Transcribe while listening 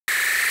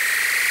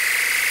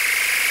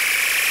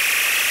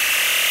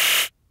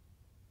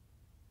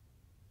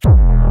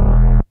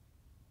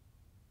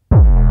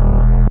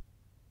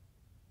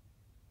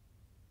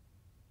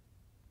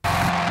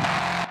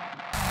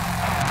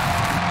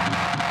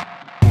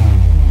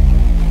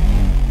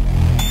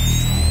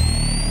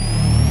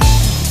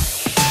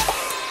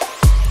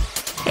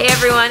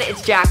everyone,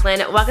 it's Jacqueline.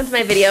 Welcome to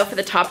my video for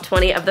the top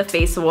 20 of the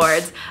Face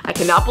Awards. I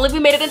cannot believe we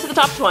made it into the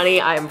top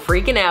 20. I am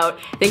freaking out.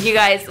 Thank you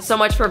guys so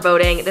much for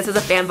voting. This is a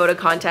fan voted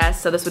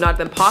contest, so this would not have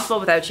been possible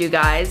without you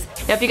guys.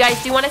 Now, if you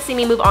guys do want to see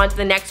me move on to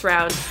the next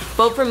round,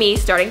 vote for me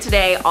starting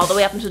today all the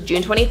way up until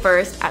June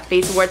 21st at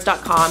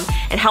faceawards.com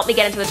and help me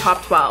get into the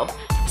top 12.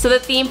 So the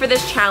theme for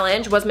this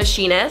challenge was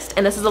machinist,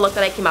 and this is the look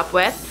that I came up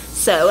with.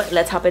 So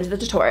let's hop into the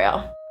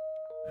tutorial.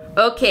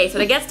 Okay, so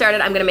to get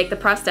started, I'm gonna make the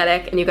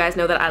prosthetic, and you guys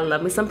know that I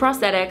love me some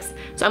prosthetics.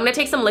 So I'm gonna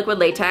take some liquid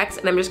latex,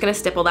 and I'm just gonna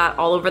stipple that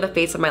all over the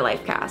face of my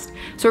life cast.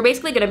 So we're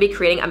basically gonna be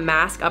creating a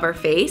mask of our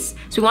face.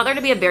 So we want there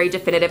to be a very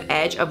definitive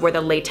edge of where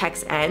the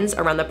latex ends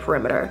around the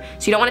perimeter.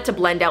 So you don't want it to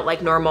blend out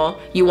like normal,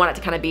 you want it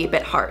to kind of be a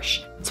bit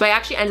harsh. So I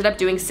actually ended up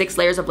doing 6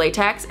 layers of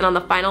latex, and on the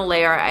final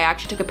layer, I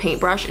actually took a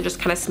paintbrush and just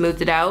kind of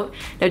smoothed it out.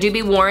 Now do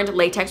be warned,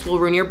 latex will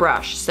ruin your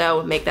brush,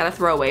 so make that a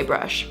throwaway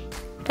brush.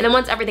 And then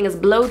once everything is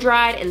blow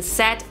dried and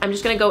set, I'm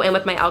just gonna go in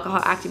with my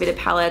alcohol activated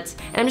palettes,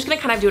 and I'm just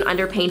gonna kind of do an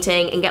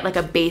underpainting and get like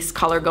a base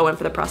color going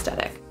for the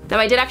prosthetic. Now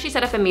I did actually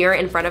set up a mirror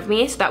in front of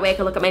me so that way I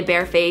could look at my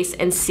bare face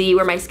and see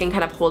where my skin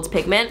kind of holds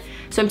pigment.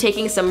 So I'm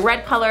taking some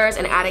red colors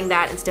and adding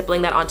that and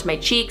stippling that onto my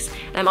cheeks.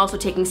 And I'm also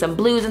taking some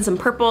blues and some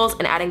purples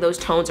and adding those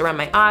tones around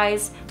my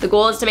eyes. The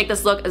goal is to make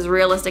this look as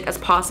realistic as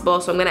possible,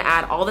 so I'm gonna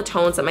add all the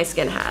tones that my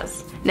skin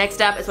has.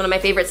 Next up is one of my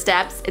favorite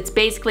steps. It's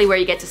basically where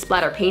you get to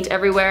splatter paint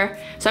everywhere.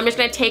 So I'm just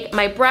gonna take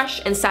my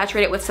brush and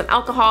saturate it with some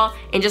alcohol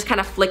and just kind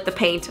of flick the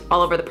paint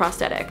all over the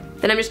prosthetic.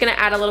 Then I'm just gonna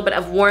add a little bit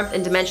of warmth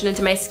and dimension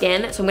into my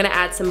skin. So I'm gonna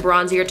add some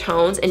bronzier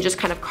tones and just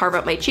kind of carve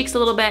out my cheeks a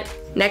little bit.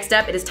 Next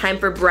up, it is time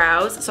for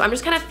brows. So I'm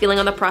just kind of feeling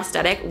on the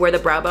prosthetic where the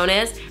brow bone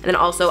is, and then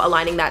also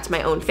aligning that to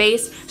my own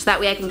face. So that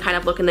way I can kind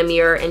of look in the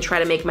mirror and try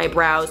to make my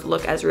brows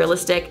look as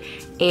realistic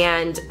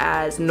and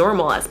as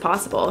normal as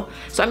possible.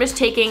 So I'm just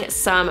taking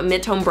some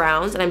mid-tone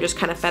browns and I'm just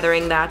kind of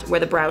feathering that where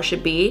the brow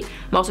should be.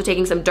 I'm also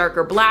taking some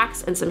darker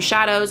blacks and some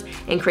shadows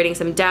and creating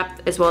some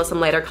depth as well as some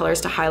lighter colors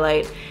to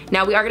highlight.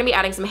 Now we are gonna be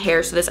adding some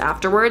hairs to this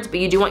afterwards,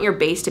 but you do want your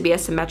base to be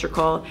as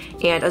symmetrical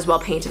and as well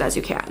painted as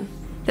you can.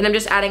 Then I'm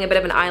just adding a bit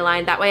of an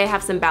eyeline, that way I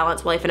have some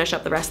balance while I finish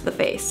up the rest of the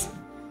face.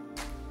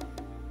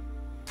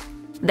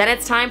 Then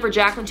it's time for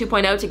Jacqueline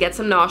 2.0 to get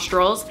some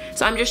nostrils.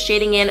 So I'm just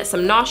shading in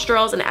some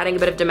nostrils and adding a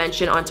bit of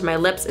dimension onto my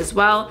lips as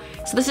well.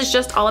 So this is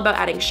just all about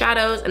adding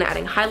shadows and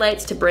adding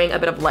highlights to bring a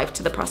bit of life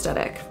to the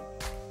prosthetic.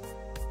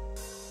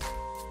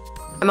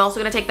 I'm also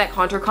gonna take that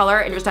contour color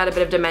and just add a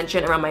bit of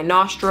dimension around my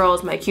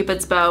nostrils, my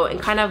cupid's bow, and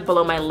kind of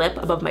below my lip,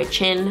 above my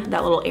chin,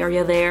 that little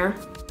area there.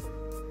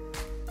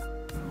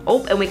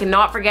 Oh, and we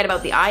cannot forget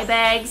about the eye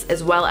bags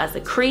as well as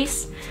the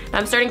crease.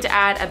 I'm starting to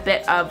add a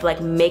bit of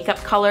like makeup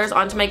colors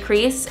onto my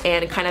crease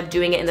and kind of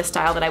doing it in the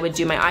style that I would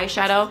do my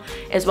eyeshadow,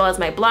 as well as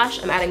my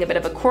blush. I'm adding a bit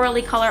of a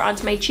corally color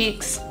onto my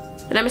cheeks.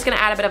 Then I'm just gonna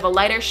add a bit of a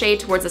lighter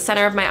shade towards the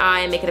center of my eye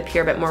and make it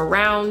appear a bit more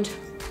round.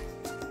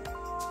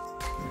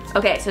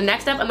 Okay, so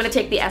next up I'm gonna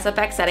take the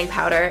SFX setting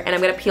powder and I'm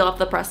gonna peel off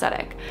the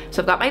prosthetic.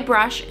 So I've got my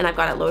brush and I've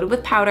got it loaded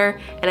with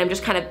powder, and I'm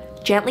just kind of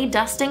gently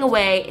dusting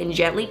away and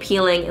gently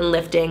peeling and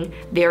lifting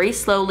very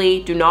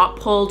slowly. Do not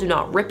pull, do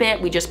not rip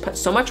it. We just put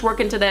so much work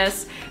into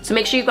this. So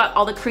make sure you've got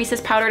all the creases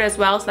powdered as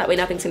well, so that way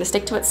nothing's gonna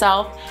stick to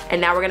itself. And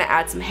now we're gonna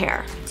add some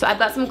hair. So I've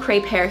got some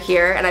crepe hair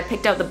here, and I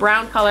picked out the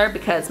brown color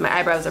because my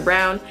eyebrows are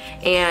brown,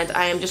 and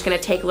I am just gonna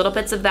take little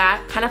bits of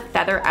that, kind of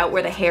feather out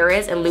where the hair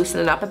is and loosen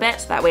it up a bit,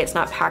 so that way it's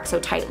not packed so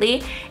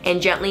tightly,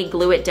 and gently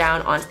glue it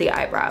down onto the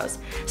eyebrows.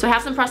 So I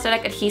have some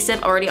prosthetic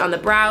adhesive already on the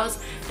brows,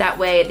 that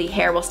way the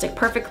hair will stick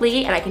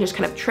perfectly and I can just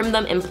kind of trim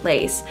them in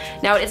place.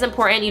 Now it is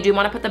important, you do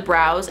want to put the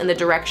brows in the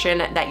direction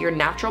that your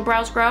natural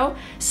brows grow.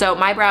 So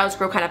my brows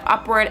grow kind of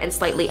upward and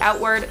slightly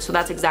outward, so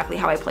that's exactly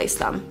how I place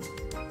them.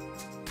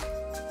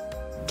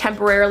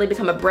 Temporarily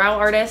become a brow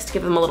artist,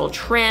 give them a little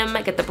trim,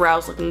 get the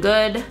brows looking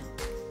good.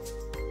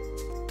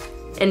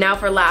 And now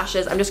for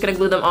lashes, I'm just gonna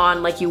glue them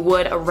on like you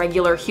would a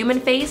regular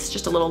human face,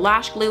 just a little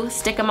lash glue,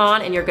 stick them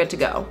on and you're good to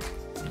go.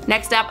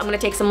 Next up, I'm gonna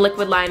take some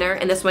liquid liner,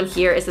 and this one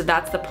here is the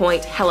That's the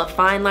Point Hella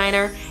Fine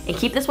Liner, and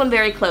keep this one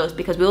very close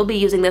because we will be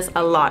using this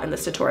a lot in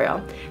this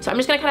tutorial. So I'm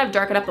just gonna kind of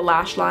darken up the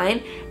lash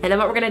line, and then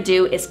what we're gonna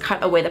do is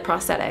cut away the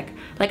prosthetic.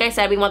 Like I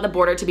said, we want the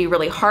border to be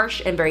really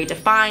harsh and very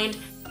defined.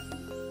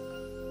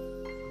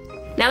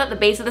 Now that the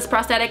base of this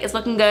prosthetic is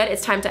looking good,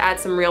 it's time to add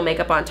some real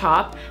makeup on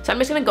top. So I'm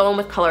just gonna go in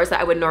with colors that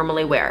I would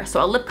normally wear.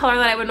 So a lip color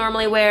that I would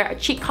normally wear, a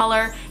cheek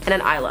color, and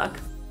an eye look.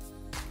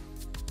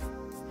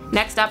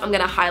 Next up, I'm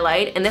gonna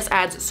highlight, and this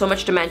adds so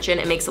much dimension,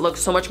 it makes it look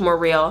so much more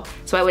real.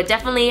 So I would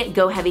definitely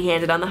go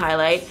heavy-handed on the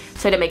highlight.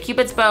 So I did my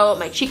cupid's bow,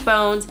 my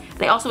cheekbones,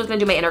 and I also was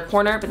gonna do my inner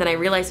corner, but then I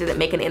realized I didn't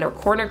make an inner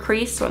corner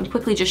crease, so I'm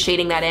quickly just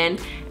shading that in,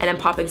 and then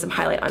popping some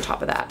highlight on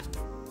top of that.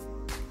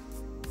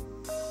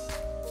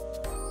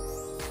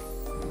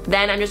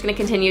 Then I'm just gonna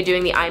continue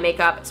doing the eye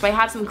makeup. So I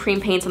have some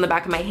cream paints on the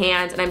back of my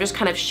hands, and I'm just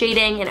kind of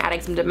shading and adding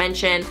some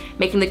dimension,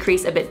 making the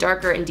crease a bit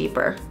darker and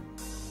deeper.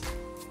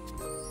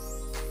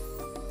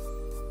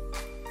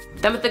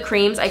 Then with the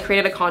creams, I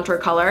created a contour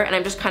color, and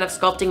I'm just kind of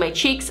sculpting my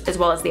cheeks as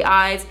well as the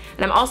eyes,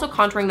 and I'm also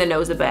contouring the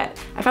nose a bit.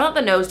 I found that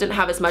the nose didn't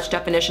have as much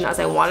definition as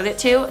I wanted it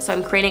to, so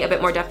I'm creating a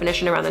bit more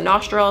definition around the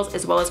nostrils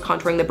as well as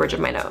contouring the bridge of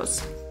my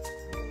nose.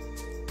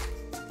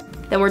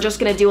 Then we're just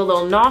gonna do a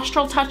little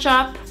nostril touch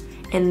up,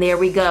 and there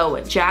we go.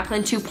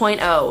 Jacqueline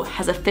 2.0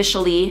 has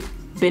officially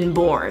been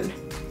born.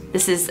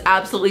 This is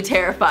absolutely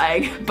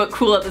terrifying, but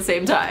cool at the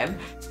same time.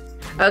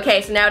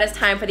 Okay, so now it is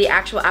time for the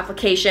actual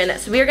application.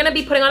 So we are gonna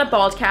be putting on a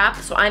bald cap,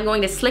 so I'm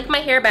going to slick my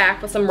hair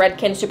back with some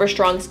Redken Super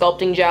Strong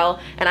Sculpting Gel,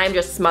 and I'm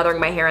just smothering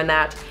my hair in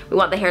that. We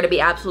want the hair to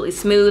be absolutely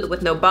smooth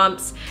with no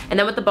bumps. And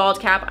then with the bald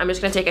cap, I'm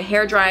just gonna take a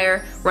hair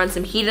dryer, run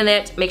some heat in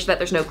it, make sure that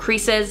there's no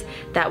creases.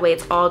 That way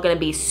it's all gonna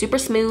be super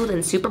smooth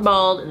and super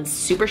bald and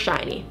super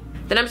shiny.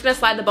 Then I'm just gonna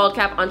slide the bald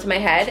cap onto my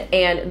head,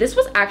 and this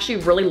was actually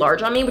really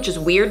large on me, which is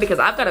weird because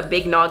I've got a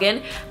big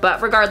noggin,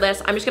 but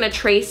regardless, I'm just gonna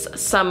trace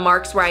some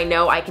marks where I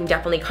know I can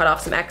definitely cut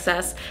off some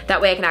excess.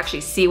 That way I can actually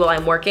see while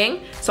I'm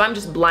working. So I'm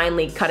just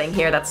blindly cutting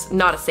here. That's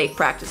not a safe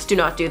practice. Do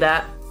not do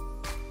that.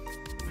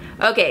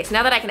 Okay, so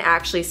now that I can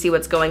actually see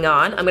what's going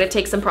on, I'm gonna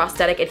take some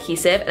prosthetic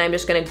adhesive and I'm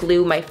just gonna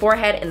glue my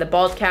forehead and the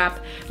bald cap.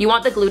 You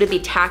want the glue to be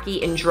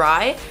tacky and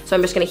dry, so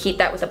I'm just gonna heat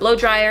that with a blow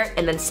dryer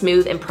and then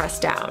smooth and press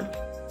down.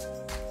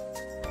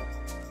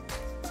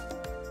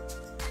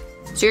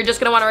 So you're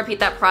just gonna wanna repeat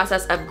that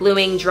process of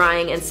gluing,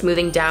 drying, and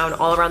smoothing down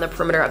all around the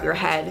perimeter of your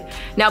head.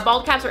 Now,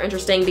 bald caps are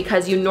interesting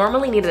because you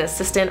normally need an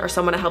assistant or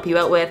someone to help you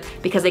out with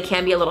because they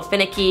can be a little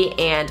finicky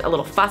and a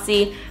little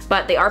fussy,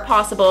 but they are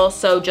possible,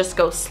 so just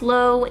go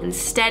slow and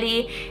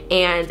steady,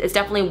 and it's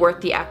definitely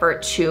worth the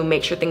effort to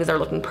make sure things are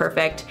looking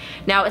perfect.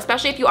 Now,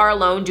 especially if you are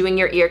alone, doing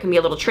your ear can be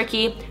a little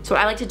tricky, so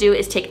what I like to do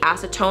is take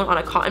acetone on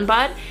a cotton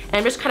bud, and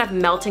I'm just kind of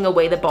melting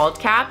away the bald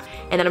cap,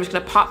 and then I'm just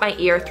gonna pop my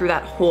ear through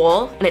that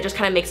hole, and it just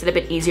kind of makes it a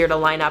bit easier to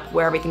line up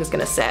where everything's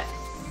gonna sit.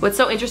 What's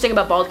so interesting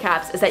about bald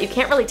caps is that you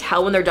can't really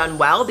tell when they're done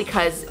well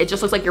because it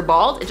just looks like you're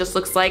bald, it just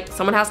looks like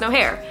someone has no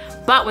hair.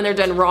 But when they're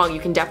done wrong, you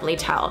can definitely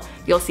tell.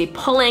 You'll see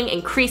pulling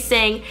and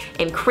creasing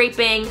and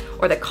creping,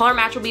 or the color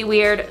match will be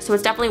weird, so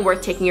it's definitely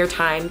worth taking your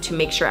time to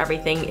make sure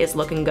everything is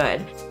looking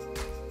good.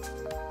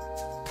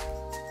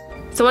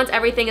 So once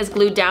everything is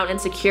glued down and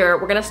secure,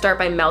 we're gonna start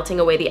by melting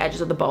away the edges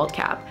of the bald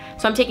cap.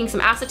 So I'm taking some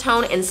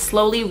acetone and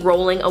slowly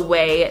rolling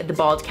away the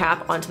bald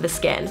cap onto the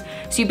skin.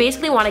 So you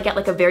basically wanna get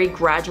like a very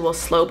gradual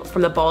slope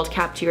from the bald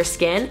cap to your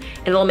skin,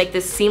 and it'll make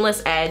this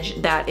seamless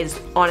edge that is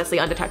honestly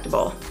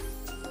undetectable.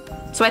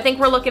 So I think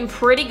we're looking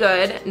pretty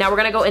good. Now we're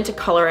gonna go into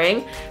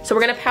coloring. So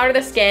we're gonna powder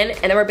the skin,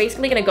 and then we're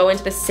basically gonna go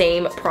into the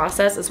same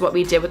process as what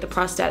we did with the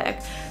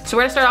prosthetic. So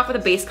we're gonna start off with a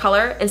base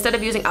color. Instead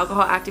of using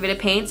alcohol activated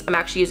paints, I'm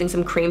actually using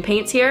some cream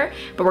paints here,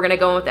 but we're gonna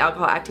go in with the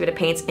alcohol activated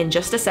paints in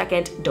just a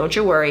second, don't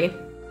you worry.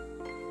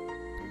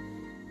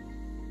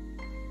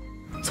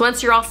 So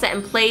once you're all set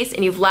in place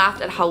and you've laughed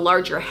at how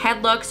large your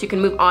head looks, you can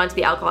move on to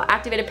the alcohol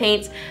activated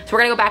paints. So we're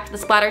gonna go back to the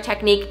splatter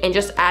technique and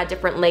just add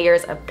different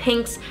layers of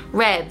pinks,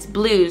 reds,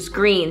 blues,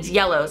 greens,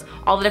 yellows,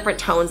 all the different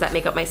tones that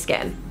make up my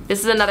skin. This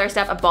is another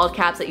step of bald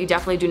caps that you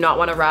definitely do not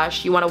want to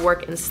rush. You want to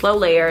work in slow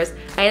layers.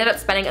 I ended up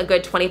spending a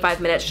good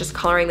 25 minutes just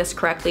coloring this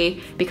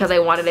correctly because I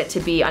wanted it to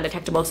be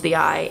undetectable to the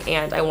eye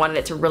and I wanted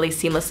it to really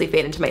seamlessly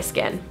fade into my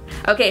skin.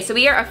 Okay, so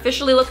we are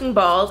officially looking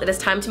bald. It is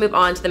time to move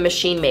on to the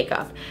machine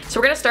makeup. So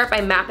we're going to start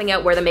by mapping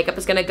out where the makeup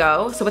is going to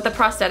go. So with the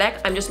prosthetic,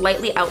 I'm just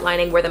lightly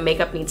outlining where the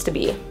makeup needs to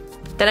be.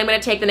 Then I'm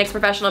gonna take the NYX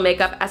Professional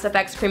Makeup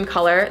SFX Cream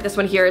Color. This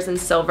one here is in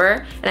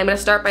silver, and I'm gonna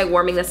start by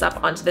warming this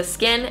up onto the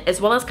skin,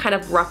 as well as kind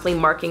of roughly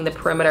marking the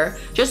perimeter,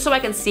 just so I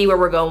can see where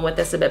we're going with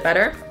this a bit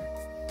better.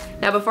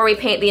 Now before we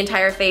paint the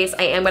entire face,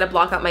 I am gonna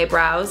block out my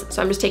brows,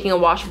 so I'm just taking a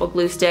washable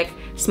glue stick,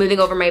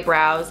 smoothing over my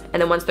brows,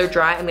 and then once they're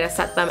dry, I'm gonna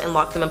set them and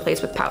lock them in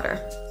place with powder.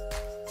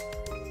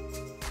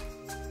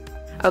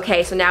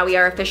 Okay, so now we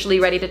are officially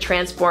ready to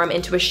transform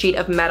into a sheet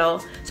of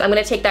metal. So I'm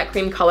gonna take that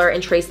cream color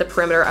and trace the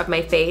perimeter of my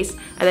face,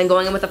 and then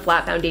going in with a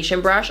flat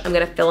foundation brush, I'm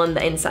gonna fill in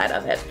the inside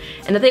of it.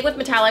 And the thing with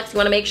metallics, you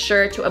wanna make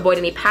sure to avoid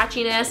any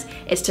patchiness,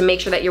 is to make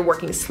sure that you're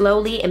working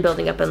slowly and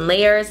building up in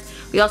layers.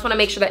 We also wanna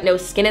make sure that no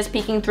skin is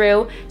peeking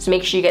through, so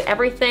make sure you get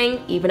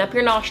everything, even up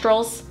your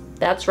nostrils.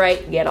 That's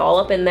right, get all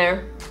up in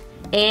there.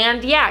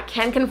 And yeah,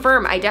 can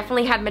confirm, I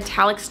definitely had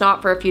metallic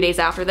snot for a few days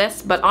after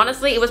this, but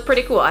honestly, it was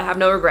pretty cool. I have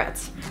no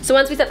regrets. So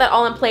once we set that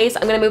all in place,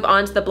 I'm gonna move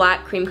on to the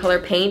black cream color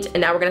paint,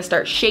 and now we're gonna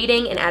start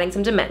shading and adding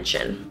some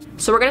dimension.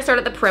 So we're gonna start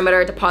at the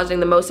perimeter, depositing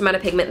the most amount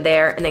of pigment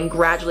there, and then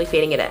gradually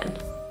fading it in.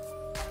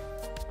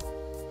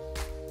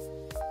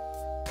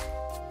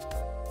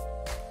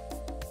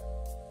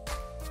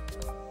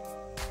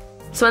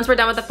 So once we're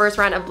done with the first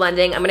round of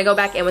blending, I'm gonna go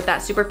back in with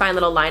that super fine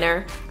little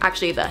liner,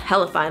 actually the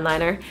hella fine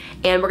liner,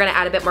 and we're gonna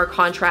add a bit more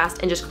contrast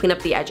and just clean up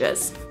the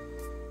edges.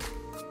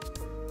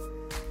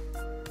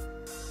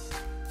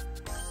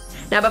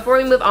 Now before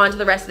we move on to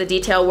the rest of the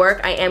detail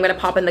work, I am gonna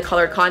pop in the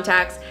colored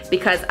contacts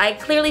because I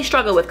clearly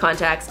struggle with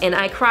contacts and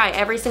I cry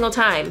every single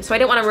time, so I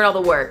didn't wanna ruin all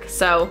the work,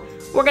 so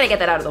we're gonna get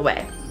that out of the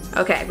way.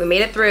 Okay, we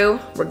made it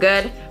through, we're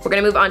good. We're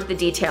gonna move on to the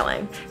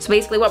detailing. So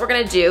basically what we're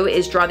gonna do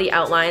is draw the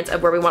outlines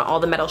of where we want all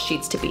the metal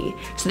sheets to be.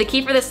 So the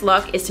key for this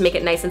look is to make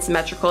it nice and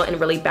symmetrical and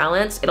really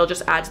balanced. It'll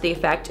just add to the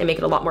effect and make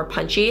it a lot more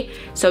punchy.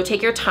 So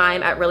take your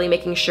time at really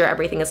making sure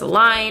everything is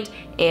aligned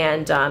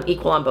and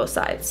equal on both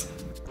sides.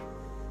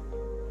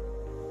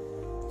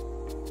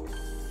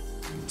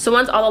 So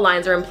once all the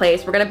lines are in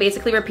place, we're gonna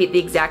basically repeat the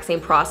exact same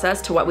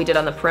process to what we did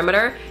on the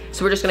perimeter.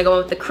 So we're just gonna go in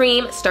with the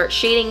cream, start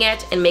shading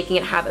it and making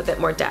it have a bit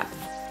more depth.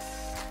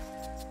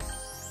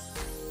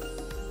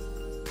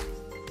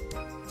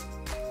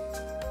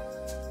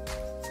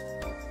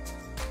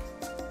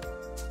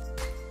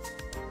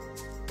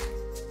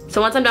 So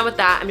once I'm done with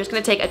that, I'm just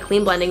gonna take a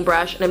clean blending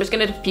brush and I'm just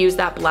gonna diffuse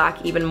that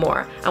black even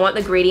more. I want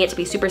the gradient to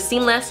be super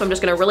seamless, so I'm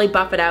just gonna really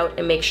buff it out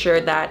and make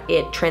sure that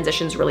it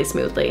transitions really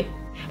smoothly.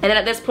 And then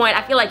at this point,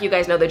 I feel like you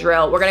guys know the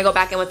drill. We're gonna go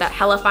back in with that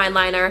hella fine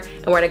liner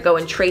and we're gonna go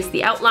and trace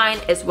the outline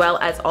as well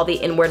as all the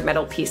inward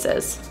metal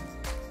pieces.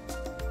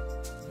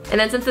 And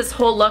then since this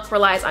whole look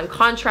relies on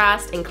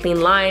contrast and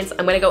clean lines,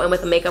 I'm gonna go in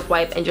with a makeup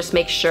wipe and just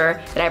make sure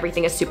that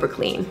everything is super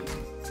clean.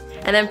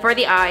 And then for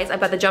the eyes, I've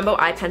got the jumbo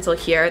eye pencil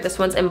here. This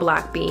one's in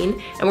Black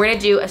Bean. And we're gonna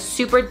do a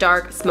super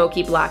dark,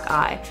 smoky black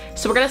eye.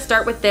 So we're gonna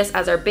start with this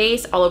as our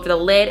base all over the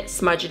lid,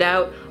 smudge it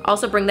out.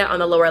 Also bring that on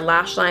the lower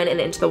lash line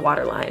and into the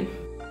waterline.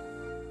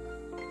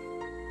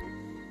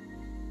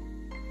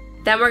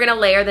 Then we're gonna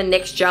layer the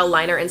NYX gel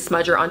liner and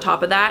smudger on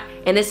top of that.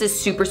 And this is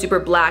super, super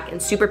black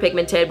and super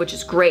pigmented, which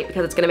is great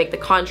because it's gonna make the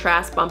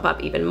contrast bump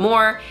up even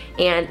more.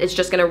 And it's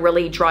just gonna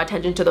really draw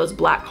attention to those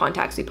black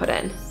contacts we put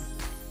in.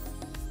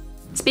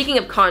 Speaking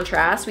of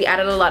contrast, we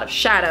added a lot of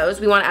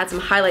shadows. We wanna add some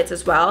highlights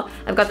as well.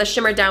 I've got the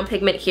Shimmer Down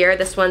pigment here.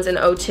 This one's in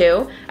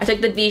 02. I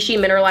took the Vichy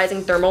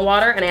Mineralizing Thermal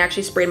Water and I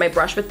actually sprayed my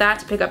brush with that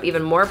to pick up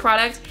even more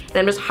product. And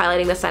I'm just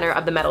highlighting the center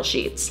of the metal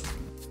sheets.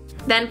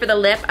 Then for the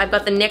lip, I've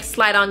got the NYX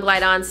Slide On,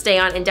 Glide On, Stay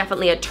On, and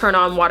definitely a Turn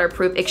On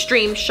Waterproof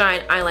Extreme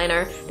Shine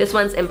Eyeliner. This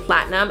one's in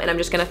Platinum, and I'm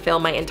just gonna fill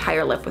my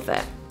entire lip with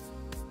it.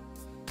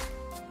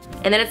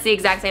 And then it's the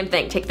exact same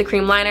thing. Take the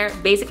cream liner,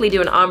 basically do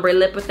an ombre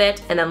lip with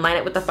it, and then line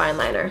it with the fine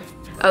liner.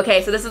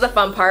 Okay, so this is the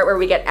fun part where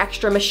we get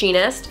extra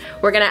machinist.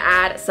 We're gonna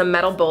add some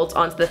metal bolts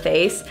onto the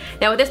face.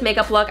 Now with this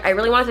makeup look, I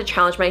really wanted to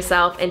challenge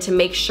myself and to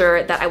make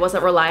sure that I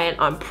wasn't reliant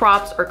on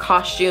props or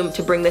costume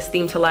to bring this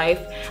theme to life.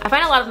 I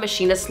find a lot of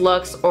machinist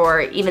looks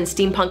or even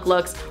steampunk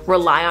looks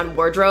rely on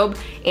wardrobe,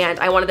 and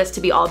I wanted this to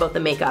be all about the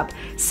makeup.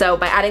 So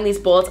by adding these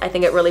bolts, I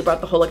think it really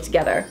brought the whole look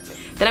together.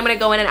 Then I'm gonna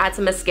go in and add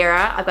some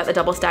mascara. I've got the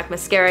double stack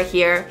mascara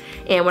here,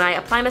 and when I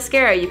apply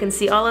mascara, you can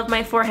see all of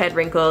my forehead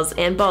wrinkles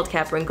and bald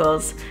cap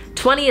wrinkles.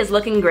 20 is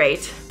looking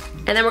great.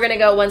 And then we're gonna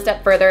go one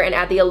step further and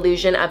add the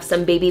illusion of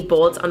some baby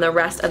bolts on the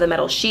rest of the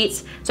metal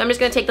sheets. So I'm just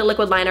gonna take the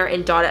liquid liner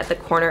and dot it at the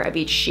corner of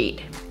each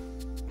sheet.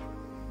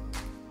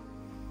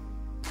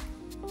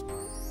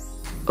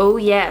 Oh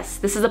yes,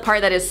 this is the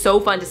part that is so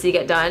fun to see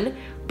get done,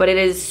 but it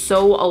is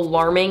so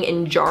alarming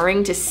and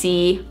jarring to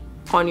see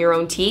on your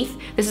own teeth.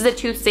 This is a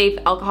tooth safe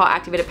alcohol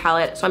activated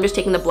palette, so I'm just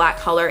taking the black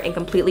color and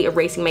completely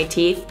erasing my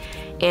teeth.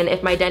 And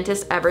if my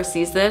dentist ever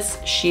sees this,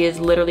 she is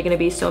literally gonna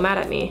be so mad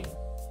at me.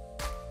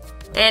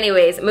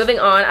 Anyways, moving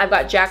on, I've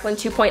got Jacqueline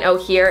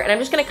 2.0 here, and I'm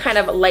just gonna kind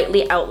of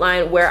lightly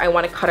outline where I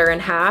wanna cut her in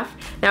half.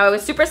 Now I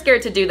was super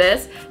scared to do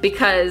this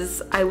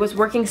because I was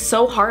working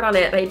so hard on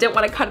it and I didn't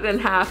wanna cut it in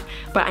half,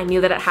 but I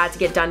knew that it had to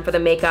get done for the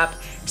makeup.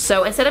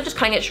 So instead of just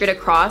cutting it straight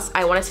across,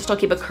 I wanted to still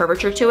keep a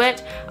curvature to it.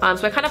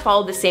 So I kind of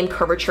followed the same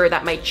curvature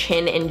that my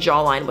chin and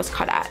jawline was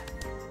cut at.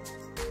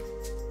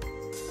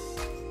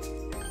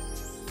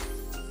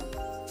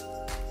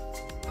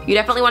 You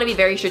definitely want to be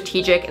very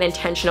strategic and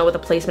intentional with the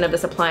placement of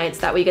this appliance,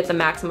 that way you get the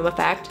maximum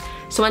effect.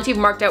 So once you've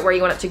marked out where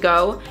you want it to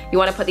go, you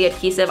want to put the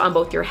adhesive on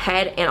both your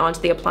head and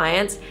onto the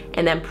appliance,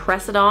 and then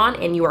press it on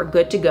and you are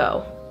good to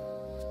go.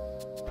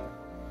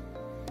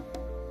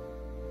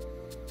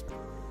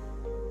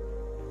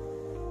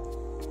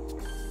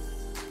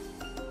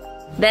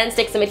 Then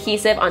stick some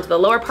adhesive onto the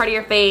lower part of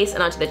your face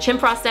and onto the chin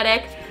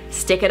prosthetic,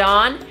 stick it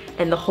on,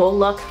 and the whole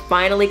look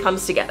finally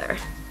comes together.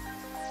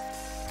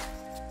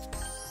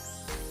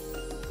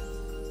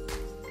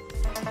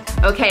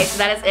 Okay, so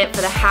that is it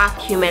for the half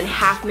human,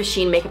 half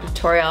machine makeup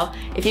tutorial.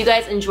 If you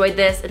guys enjoyed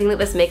this, I think that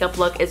this makeup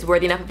look is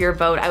worthy enough of your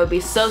vote. I would be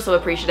so, so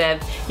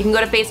appreciative. You can go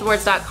to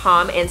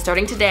faceawards.com, and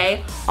starting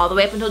today, all the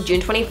way up until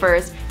June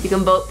 21st, you can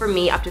vote for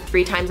me up to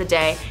 3 times a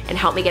day and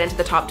help me get into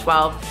the top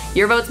 12.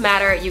 Your votes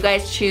matter. You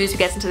guys choose who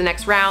gets into the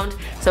next round.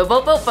 So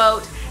vote, vote,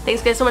 vote.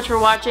 Thanks guys so much for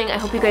watching. I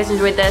hope you guys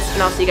enjoyed this,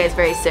 and I'll see you guys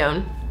very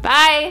soon.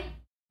 Bye!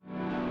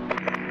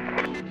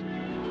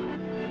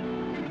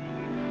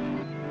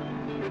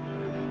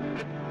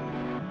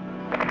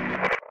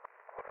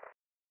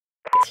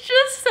 It's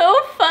just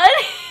so funny.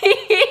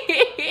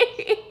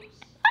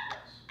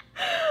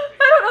 I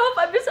don't know if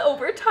I'm just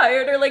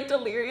overtired or like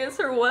delirious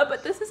or what,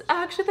 but this is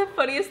actually the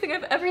funniest thing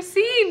I've ever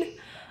seen.